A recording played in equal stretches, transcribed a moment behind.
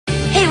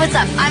what's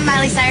up? I'm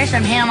Miley Cyrus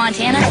from Hannah,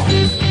 Montana.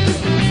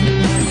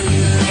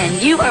 And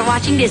you are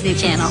watching Disney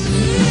Channel.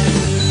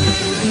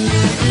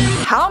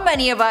 How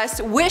many of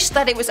us wish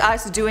that it was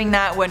us doing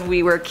that when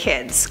we were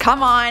kids?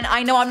 Come on,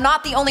 I know I'm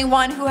not the only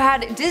one who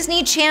had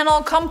Disney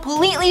Channel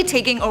completely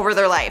taking over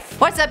their life.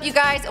 What's up you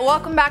guys?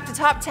 Welcome back to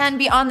Top 10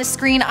 Beyond the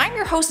Screen. I'm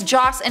your host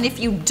Joce, and if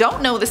you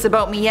don't know this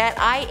about me yet,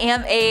 I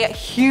am a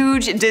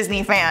huge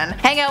Disney fan.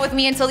 Hang out with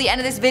me until the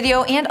end of this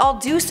video and I'll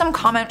do some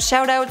comment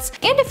shoutouts,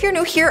 and if you're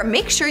new here,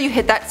 make sure you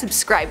hit that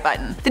subscribe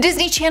button. The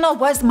Disney Channel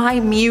was my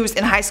muse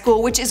in high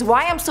school, which is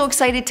why I'm so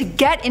excited to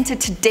get into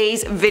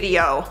today's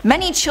video.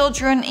 Many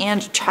children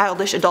and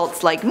childish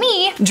adults like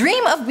me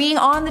dream of being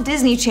on the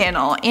Disney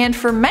Channel, and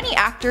for many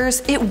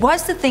actors, it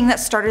was the thing that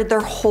started their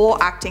whole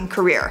acting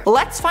career.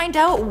 Let's find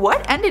out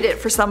what ended it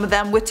for some of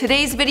them with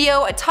today's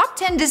video, a top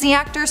 10 Disney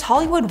actors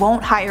Hollywood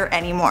won't hire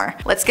anymore.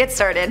 Let's get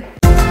started.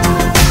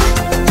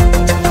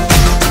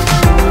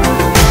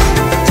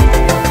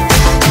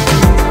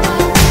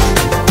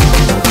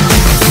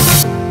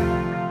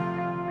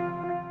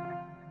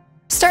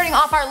 Starting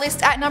off our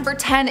list at number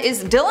 10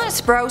 is Dylan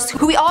Sprouse,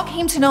 who we all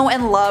came to know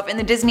and love in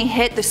the Disney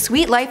hit The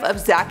Sweet Life of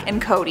Zack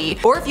and Cody.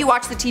 Or if you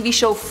watch the TV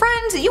show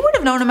Friends, you would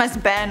have known him as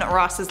Ben,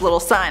 Ross's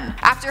little son.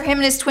 After him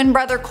and his twin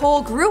brother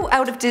Cole grew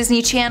out of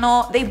Disney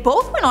Channel, they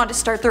both went on to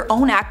start their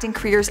own acting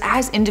careers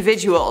as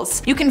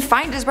individuals. You can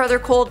find his brother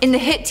Cole in the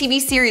hit TV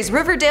series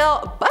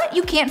Riverdale, but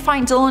you can't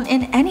find Dylan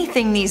in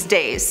anything these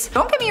days.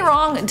 Don't get me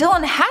wrong,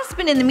 Dylan has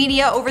been in the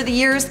media over the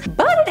years,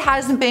 but it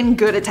hasn't been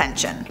good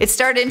attention. It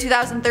started in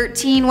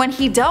 2013 when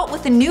he dealt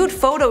with a nude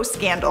photo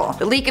scandal.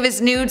 The leak of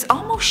his nudes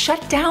almost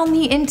shut down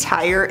the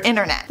entire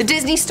internet. The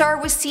Disney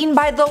star was seen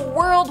by the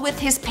world with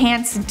his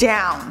pants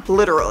down,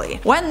 literally,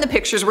 when the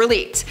pictures were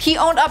leaked. He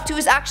owned up to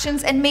his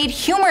actions and made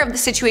humor of the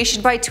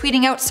situation by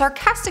tweeting out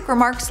sarcastic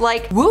remarks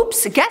like,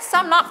 "Whoops, guess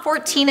I'm not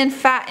 14 and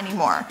fat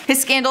anymore."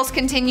 His scandals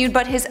continued,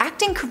 but his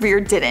acting career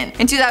didn't.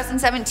 In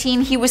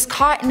 2017, he was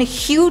caught in a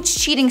huge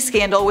cheating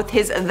scandal with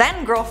his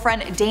then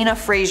girlfriend Dana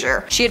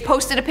Frazier. She had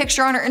posted a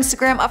picture on her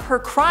Instagram of her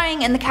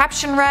crying, and the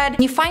caption read,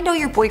 "You find out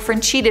your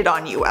boyfriend cheated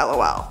on you,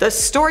 lol." The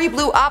story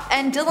blew up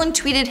and Dylan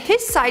tweeted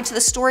his side to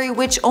the story,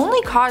 which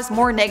only caused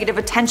more negative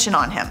attention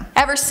on him.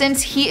 Ever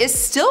since, he is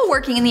still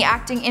working in the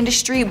acting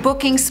industry,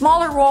 booking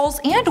smaller roles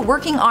and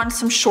working on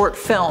some short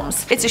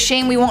films. It's a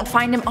shame we won't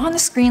find him on the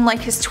screen like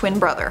his twin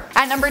brother.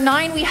 At number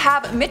 9 we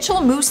have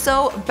Mitchell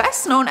Musso,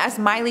 best known as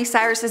Miley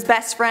Cyrus's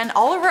best friend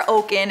Oliver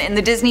Oaken in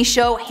the Disney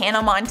show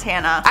Hannah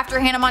Montana. After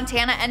Hannah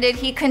Montana ended,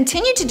 he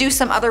continued to do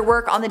some other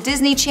work on the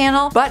Disney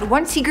Channel, but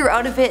once he grew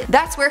out of it,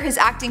 that's where his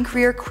acting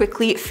career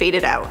quickly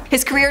faded out.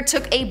 His career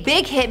took a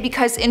big hit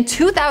because in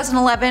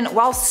 2011,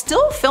 while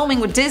still filming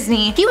with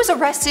Disney, he was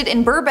arrested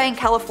in Burbank,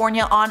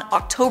 California on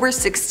October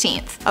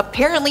 16th.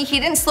 Apparently, he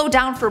didn't slow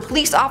down for a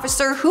police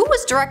officer who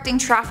was directing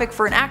traffic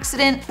for an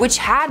accident, which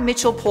had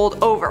Mitchell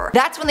pulled over.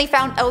 That's when they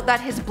found out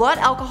that his blood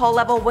alcohol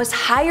level was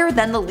higher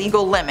than the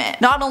legal limit.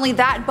 Not only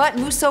that, but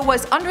Musso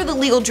was under the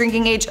legal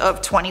drinking age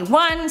of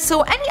 21,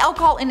 so any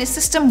alcohol in his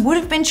system would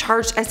have been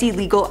charged as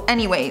illegal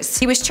anyways.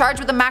 He was charged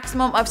with a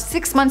maximum of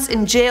 6 months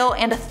in jail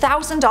and a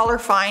 $1,000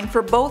 fine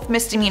for both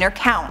misdemeanor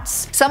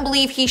counts. Some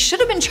believe he should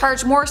have been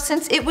charged more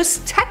since it was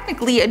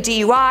technically a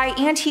DUI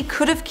and he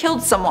could have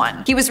killed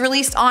someone. He was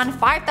released on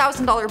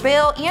 $5,000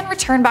 bail and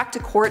returned back to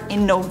court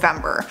in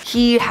November.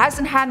 He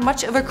hasn't had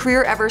much of a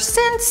career ever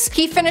since.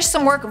 He finished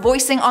some work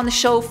voicing on the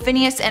show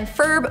Phineas and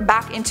Ferb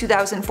back in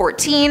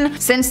 2014.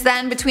 Since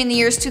then, between the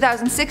years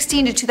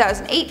 2016 to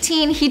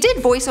 2018, he did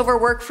voiceover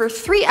work for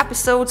 3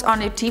 episodes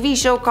on a TV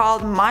show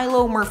called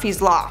Milo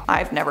Murphy's Law.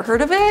 I've never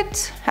heard of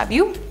it. Have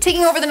you?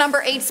 Taking over the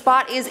number 8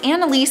 spot is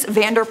Annalise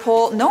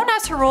Vanderpool, known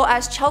as her role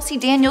as Chelsea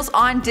Daniels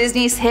on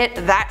Disney's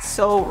hit That's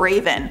So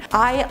Raven.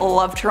 I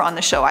loved her on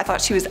the show. I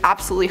thought she was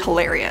absolutely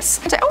hilarious.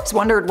 And I always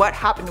wondered what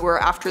happened to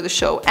her after the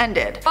show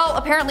ended. Well,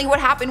 apparently what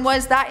happened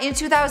was that in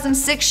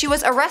 2006 she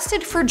was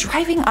arrested for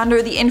driving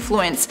under the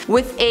influence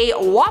with a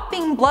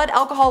whopping blood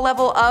alcohol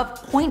level of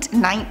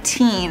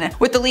 0.19,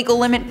 with the legal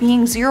limit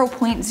being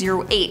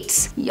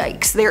 0.08.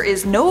 Yikes, there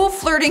is no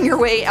flirting your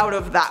way out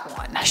of that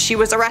one. She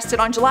was arrested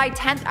on July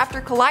 10th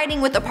after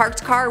colliding with a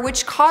parked car,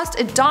 which caused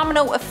a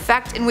domino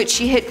effect in which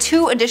she hit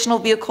 2 additional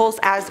vehicles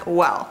as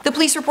well. The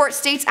police report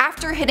states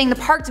after hitting the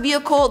parked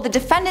vehicle, the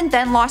defendant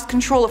then lost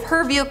control of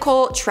her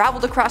vehicle,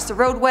 traveled across the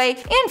roadway,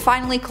 and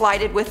finally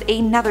collided with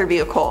another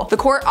vehicle. The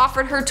court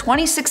offered her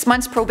 26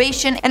 months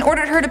probation and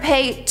ordered her to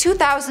pay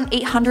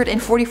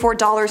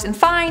 $2,844 in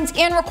fines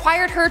and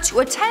required her to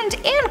attend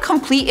and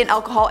complete an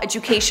alcohol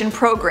education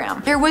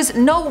program. There was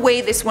no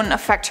way this wouldn't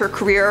affect her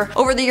career.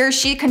 Over the years,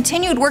 she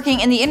continued working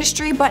in the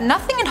industry, but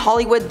nothing in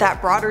Hollywood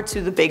that brought her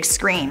to the big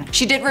screen.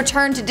 She did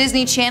return to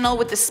Disney Channel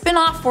with the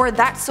spin-off for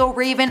That's So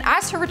Raven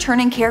as her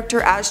returning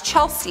character as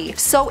Chelsea,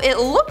 so it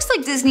looks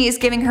like Disney is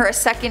giving her a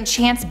second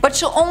chance, but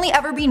she'll only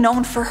ever be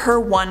known for her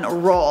one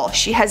role.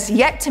 She has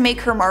yet to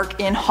make her mark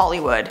in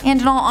Hollywood, and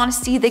in all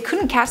honesty, they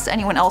couldn't cast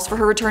anyone else for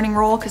her returning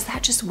role because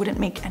that just wouldn't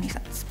make any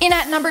sense. In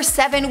at number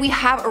 7 we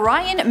have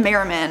Ryan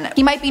Merriman.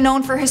 He might be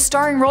known for his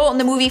starring role in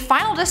the movie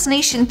Final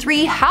Destination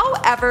 3,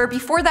 however,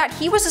 before that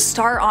he was a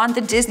star on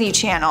the Disney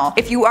Channel.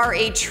 If you are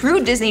a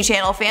true Disney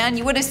Channel fan,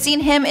 you would have seen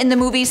him in the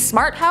movies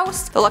Smart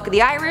House, The Luck of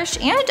the Irish,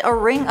 and A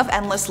Ring of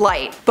Endless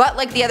Light. But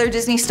like the other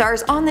Disney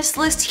stars on this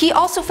list, he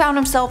also found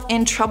himself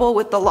in trouble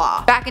with the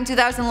law. Back in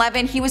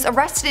 2011, he was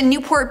arrested in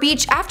Newport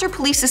Beach after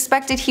police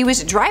suspected he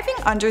was driving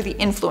under the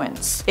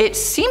influence. It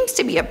seems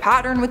to be a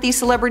pattern with these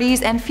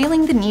celebrities and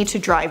feeling the need to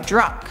drive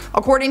drunk.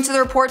 According to the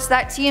reports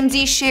that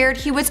TMZ shared,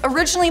 he was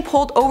originally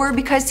pulled over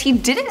because he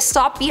didn't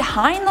stop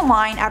behind the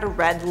line at a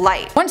red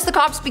light. Once the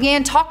cops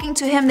began talking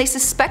to him, they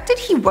suspected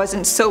he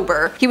wasn't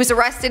sober. He was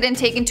arrested and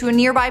taken to a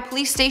nearby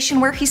police station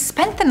where he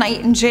spent the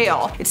night in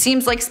jail. It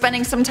seems like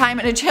spending some time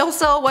in a jail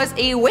cell was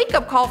a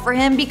wake-up call for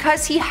him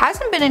because he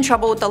hasn't been in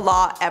trouble with the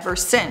law ever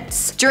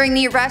since. During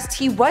the arrest,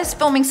 he was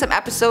filming some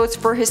episodes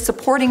for his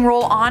supporting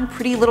role on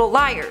Pretty Little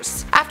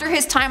Liars. After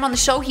his time on the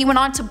show, he went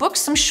on to book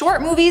some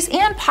short movies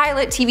and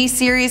pilot TV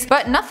series,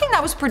 but nothing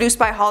that was produced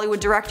by Hollywood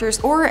directors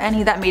or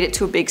any that made it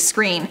to a big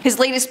screen. His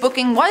latest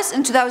booking was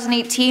in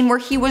 2018, where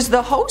he was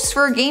the host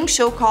for a game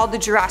show called The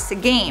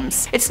Jurassic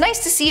Games. It's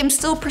nice to see him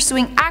still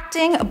pursuing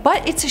acting,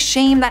 but it's a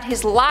shame that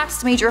his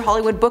last major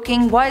Hollywood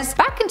booking was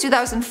back in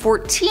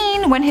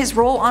 2014 when his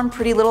role on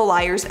Pretty Little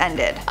Liars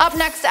ended. Up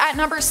next at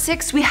number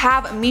 6 we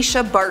have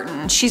Misha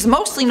Barton. She's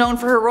mostly known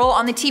for her role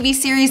on the TV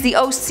series The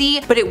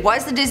OC, but it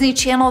was the Disney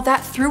Channel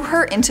that threw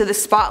her into the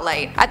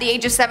spotlight. At the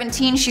age of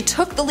 17, she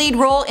took the lead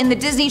role in the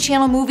Disney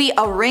Channel movie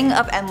A Ring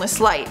of Endless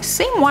Light,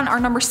 same one our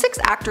number 6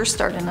 actor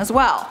starred in as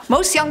well.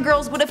 Most young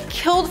girls would have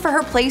killed for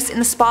her place in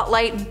the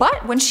spotlight,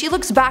 but when she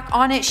looks back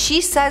on it,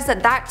 she says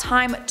that that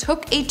time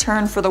took a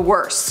turn for the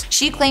worse.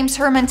 She claims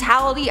her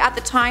mentality at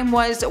the time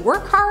was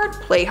work hard,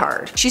 play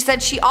hard. She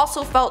said she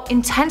also felt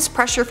intense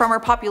pressure from her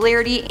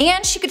popularity,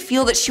 and she could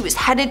feel that she was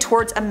headed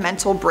towards a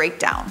mental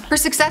breakdown. Her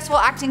successful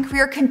acting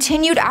career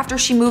continued after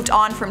she moved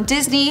on from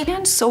Disney,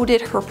 and so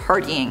did her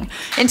partying.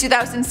 In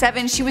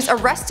 2007, she was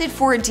arrested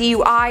for a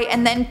DUI,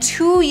 and then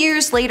 2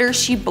 years later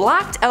she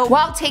blacked out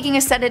while taking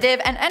a sedative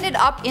and ended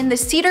up in the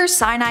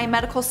Cedars-Sinai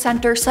Medical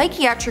Center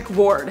psychiatric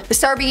ward. The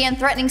star began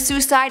threatening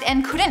suicide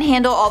and couldn't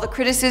handle all the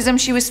criticism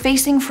she was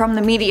facing from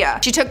the media.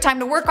 She took time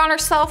to work on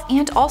herself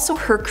and also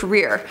her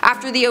career.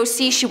 After The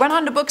OC, she went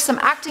on to book some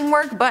acting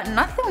work, but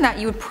nothing that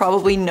you would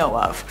probably know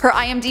of. Her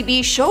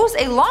IMDb shows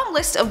a long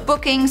list of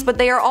bookings, but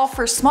they are all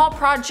for small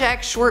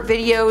projects, short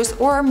videos,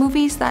 or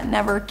movies that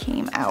never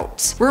came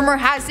out. Rumor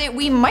has it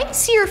we might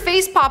see her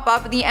face pop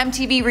up in the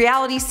MTV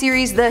reality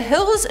series The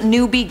Hills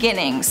New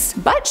Beginnings.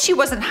 But she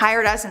wasn't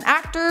hired as an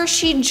actor,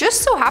 she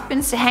just so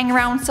happens to hang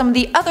around some of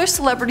the other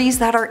celebrities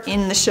that are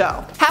in the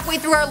show. Halfway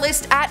through our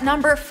list at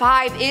number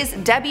 5 is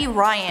Debbie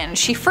Ryan.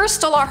 She first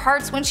stole our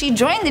hearts when she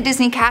joined the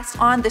Disney cast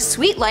on The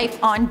Sweet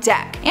Life on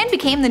Deck, and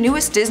became the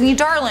newest Disney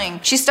darling.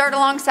 She starred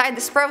alongside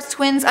the Sprouse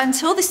twins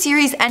until the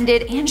series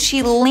ended, and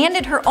she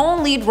landed her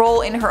own lead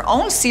role in her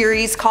own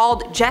series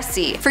called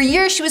Jessie. For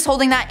years she was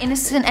holding that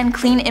innocent and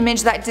clean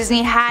image that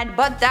Disney had,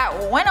 but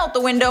that went out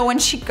the window when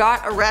she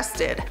got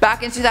arrested.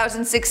 Back in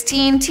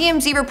 2016,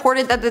 TMZ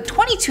reported that the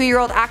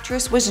 22-year-old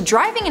actress was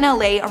driving in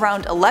LA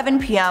around 11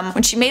 p.m.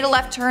 when she made a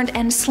left turn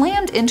and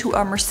slammed into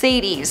a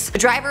Mercedes. The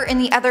driver in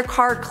the other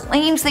car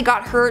claims they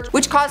got hurt,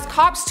 which caused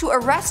cops to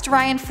arrest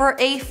Ryan for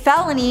a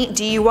felony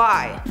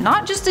DUI.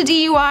 Not just a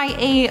DUI,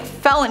 a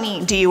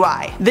felony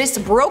DUI. This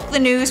broke the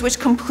news, which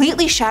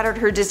completely shattered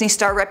her Disney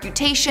star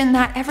reputation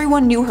that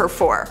everyone knew her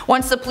for.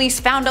 Once the police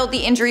found out the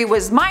injury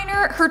was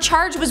minor, her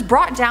charge was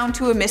brought down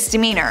to a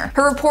misdemeanor.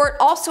 Her report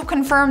also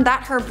confirmed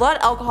that her blood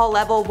alcohol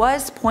level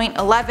was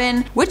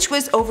 0.11, which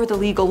was over the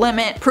legal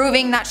limit,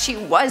 proving that she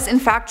was in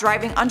fact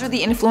driving under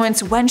the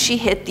influence when she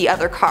hit the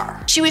other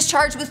car. She was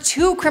charged with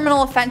 2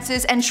 criminal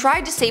offenses and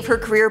tried to save her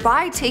career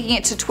by taking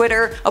it to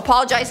Twitter,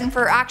 apologizing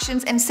for her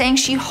actions and saying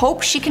she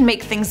hopes she can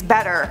make things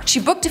better. She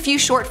booked a few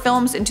short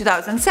films in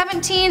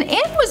 2017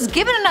 and was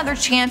given another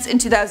chance in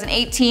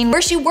 2018,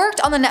 where she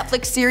worked on the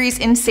Netflix series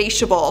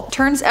Insatiable.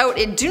 Turns out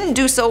it didn't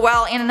do so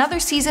well, and another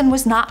season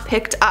was not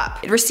picked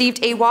up. It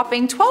received a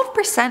whopping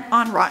 12%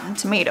 on Rotten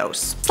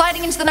Tomatoes.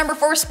 Sliding into the number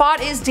 4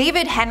 spot is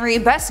David Henry,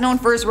 best known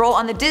for his role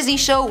on the Disney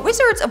show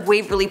Wizards of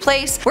Waverly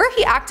Place, where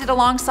he acted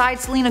alongside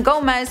Selena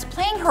Gomez,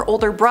 playing her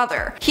older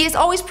brother. He has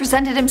always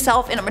presented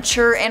himself in a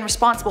mature and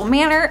responsible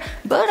manner,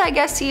 but I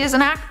guess he is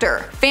an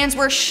actor. Fans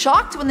were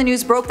shocked when the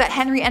news broke that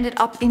Henry ended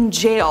up in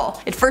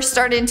jail. It first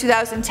started in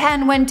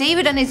 2010 when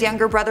David and his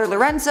younger brother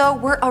Lorenzo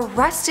were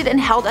arrested and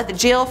held at the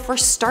jail for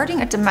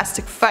starting a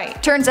domestic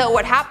fight. Turns out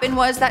what happened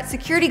was that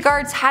security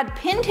guards had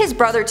pinned his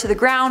brother to the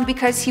ground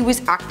because he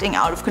was acting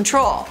out of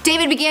control.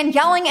 David began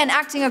yelling and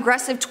acting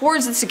aggressive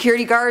towards the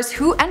security guards,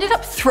 who ended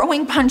up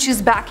throwing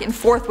punches back and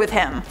forth with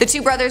him. The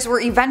two brothers brothers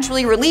were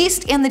eventually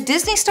released, and the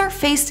Disney star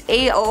faced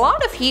a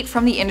lot of heat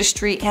from the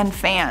industry and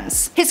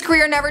fans. His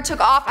career never took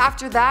off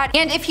after that,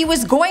 and if he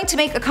was going to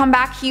make a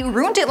comeback, he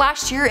ruined it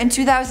last year in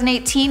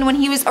 2018 when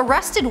he was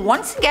arrested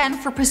once again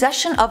for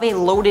possession of a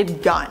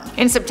loaded gun.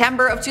 In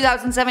September of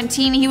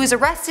 2017, he was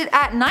arrested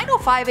at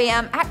 9:05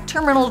 a.m. at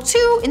Terminal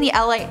 2 in the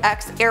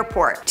LAX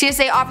airport.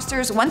 TSA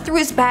officers went through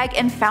his bag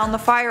and found the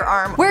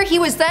firearm, where he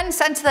was then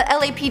sent to the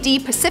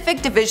LAPD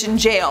Pacific Division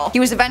Jail. He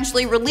was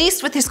eventually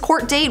released with his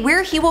court date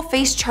where he will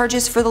face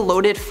charges for the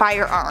loaded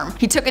firearm.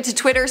 He took it to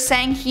Twitter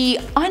saying he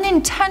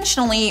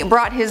unintentionally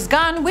brought his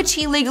gun, which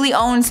he legally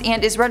owns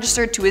and is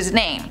registered to his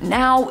name.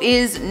 Now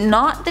is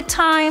not the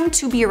time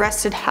to be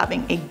arrested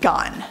having a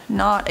gun.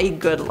 Not a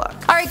good look.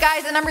 Alright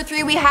guys, at number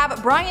 3 we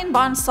have Brian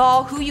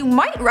Bonsall, who you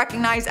might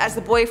recognize as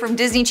the boy from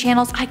Disney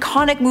Channel's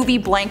iconic movie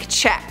Blank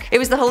Check. It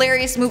was the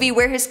hilarious movie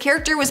where his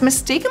character was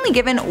mistakenly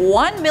given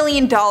 $1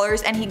 million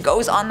and he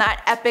goes on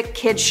that epic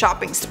kid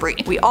shopping spree.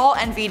 We all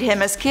envied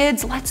him as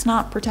kids, let's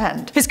not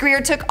pretend. His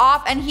career took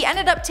off and he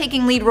ended up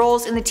taking lead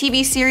roles in the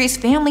TV series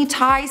Family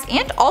Ties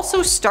and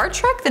also Star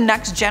Trek: The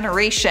Next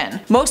Generation.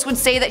 Most would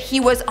say that he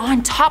was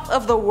on top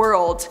of the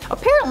world.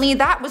 Apparently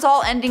that was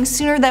all ending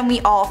sooner than we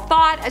all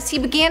thought, as he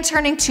began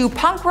turning to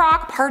punk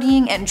rock,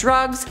 partying, and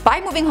drugs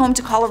by moving home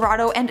to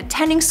Colorado and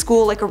attending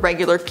school like a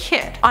regular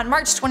kid. On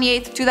March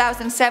 28,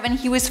 2007,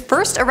 he was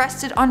first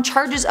arrested on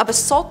charges of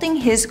assaulting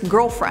his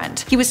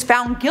girlfriend. He was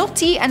found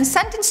guilty and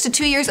sentenced to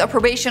 2 years of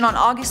probation on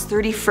August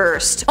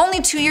 31st.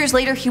 Only 2 years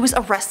later he was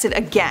arrested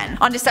again.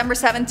 On December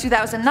 7,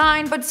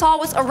 2009, Bonsall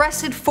was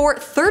arrested for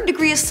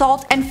third-degree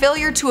assault and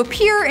failure to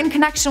appear in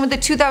connection with the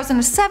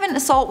 2007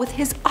 assault with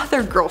his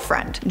other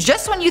girlfriend.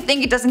 Just when you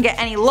think it doesn't get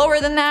any lower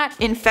than that,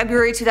 in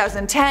February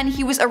 2010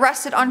 he was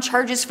arrested on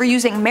charges for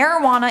using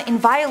marijuana in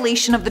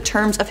violation of the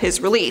terms of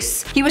his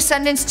release. He was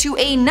sentenced to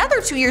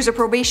another 2 years of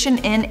probation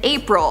in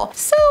April,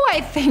 so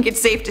I think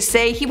it's safe to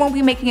say he won't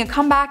be making a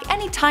comeback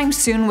anytime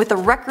soon with a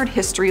record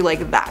history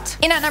like that.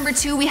 In at number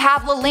 2 we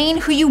have Lelaine,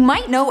 who you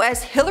might know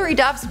as Hilary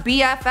Duff's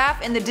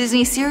BFF in the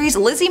Disney series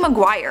Lizzie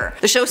McGuire.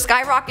 The show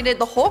skyrocketed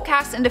the whole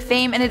cast into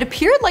fame and it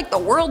appeared like the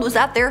world was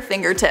at their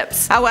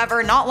fingertips.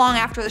 However, not long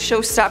after the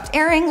show stopped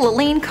airing,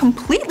 Lelaine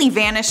completely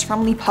vanished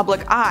from the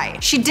public eye.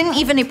 She didn't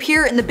even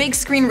appear in the big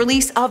screen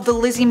release of the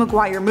Lizzie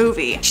McGuire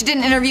movie. She did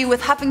an interview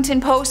with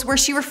Huffington Post where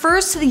she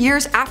refers to the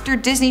years after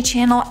Disney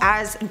Channel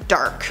as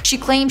dark. She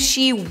claims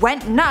she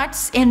went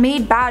nuts and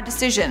made bad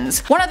decisions,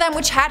 one of them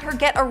which had her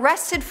get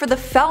arrested for the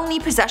felony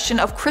possession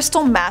of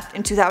crystal meth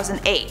in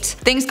 2008.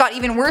 Things got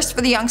even worse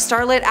for the young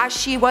starlet as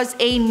she was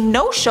a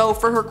no-show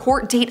for her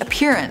court date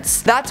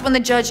appearance. That's when the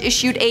judge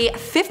issued a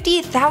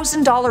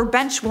 $50,000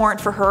 bench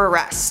warrant for her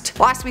arrest.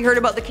 Last we heard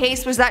about the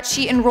case was that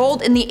she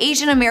enrolled in the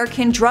Asian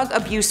American Drug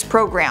Abuse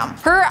Program.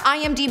 Her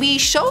IMDb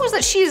shows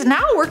that she is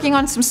now working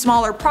on some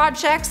smaller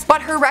projects,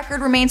 but her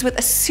record remains with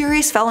a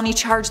serious felony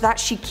charge that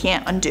she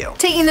can't undo.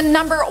 Taking the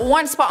number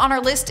 1 spot on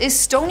our list is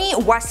Stoney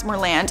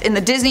Westmoreland in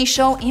the Disney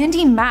show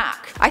Andy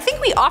Mack. I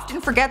think we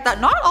often forget that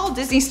not all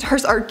Disney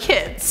stars are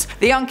kids.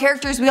 The young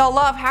characters we all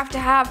love have to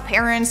have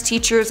parents,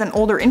 teachers, and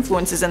older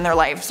influences in their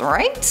lives,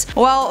 right?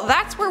 Well,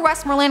 that's where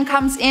Westmoreland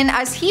comes in,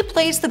 as he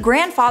plays the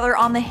grandfather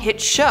on the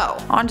hit show.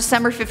 On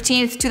December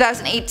 15th,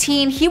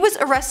 2018, he was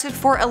arrested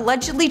for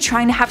allegedly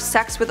trying to have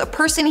sex with a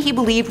person he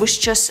believed was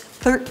just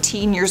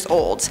 13 years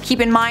old.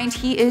 Keep in mind,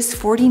 he is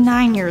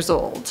 49 years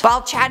old.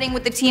 While chatting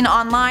with the teen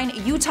online,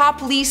 Utah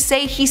police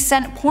say he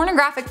sent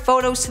pornographic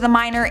photos to the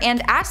minor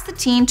and asked the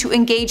teen to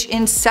engage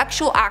in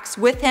sexual acts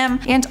with him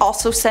and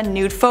also send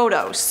nude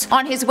photos.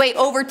 On his way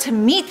over to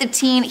meet the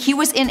teen, he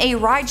was in a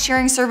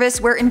ride-sharing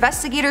service where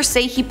investigators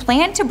say he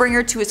planned to bring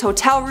her to his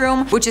hotel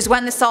room, which is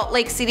when the Salt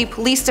Lake City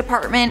Police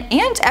Department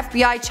and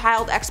FBI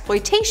Child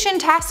Exploitation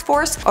Task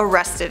Force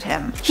arrested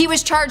him. He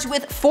was charged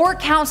with 4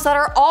 counts that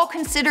are all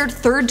considered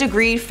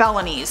third-degree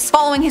felonies.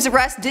 Following his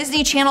arrest,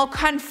 Disney Channel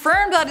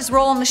confirmed that his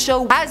role on the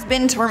show has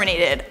been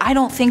terminated. I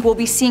don't think we'll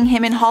be seeing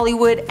him in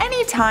Hollywood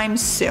anytime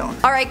soon.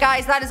 Alright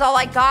guys, that is all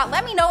I got.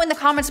 Let me know in the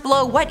comments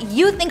below what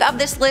you think of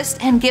this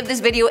list and give this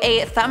video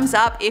a thumbs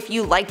up if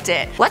you liked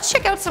it. Let's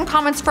check out some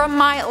comments from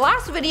my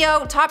last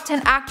video, Top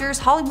 10 Actors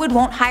Hollywood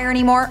Won't Hire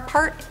Anymore,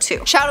 Part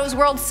 2. Shadows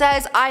World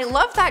says, I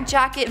love that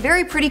jacket,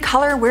 very pretty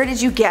color, where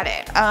did you get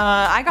it?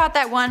 I got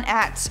that one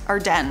at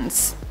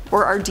Ardennes.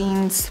 Or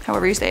Ardenes,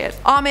 however you say it.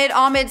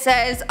 Ahmed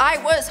says,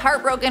 I was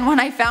heartbroken when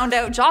I found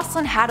out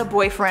Jocelyn had a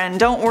boyfriend.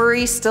 Don't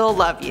worry, still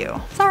love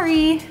you.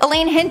 Sorry.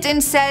 Elaine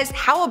Hinton says,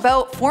 how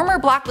about former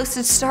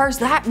blacklisted stars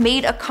that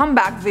made a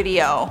comeback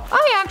video?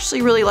 I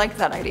actually really like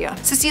that idea.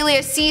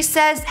 Cecilia C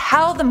says,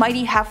 how the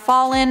mighty have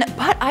fallen,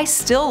 but I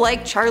still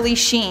like Charlie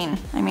Sheen.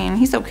 I mean,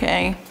 he's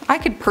okay. I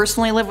could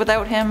personally live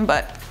without him,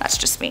 but that's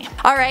just me.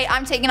 Alright,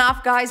 I'm taking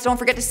off guys. Don't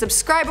forget to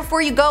subscribe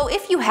before you go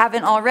if you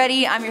haven't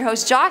already. I'm your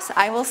host Joce.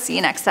 I will see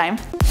you next time.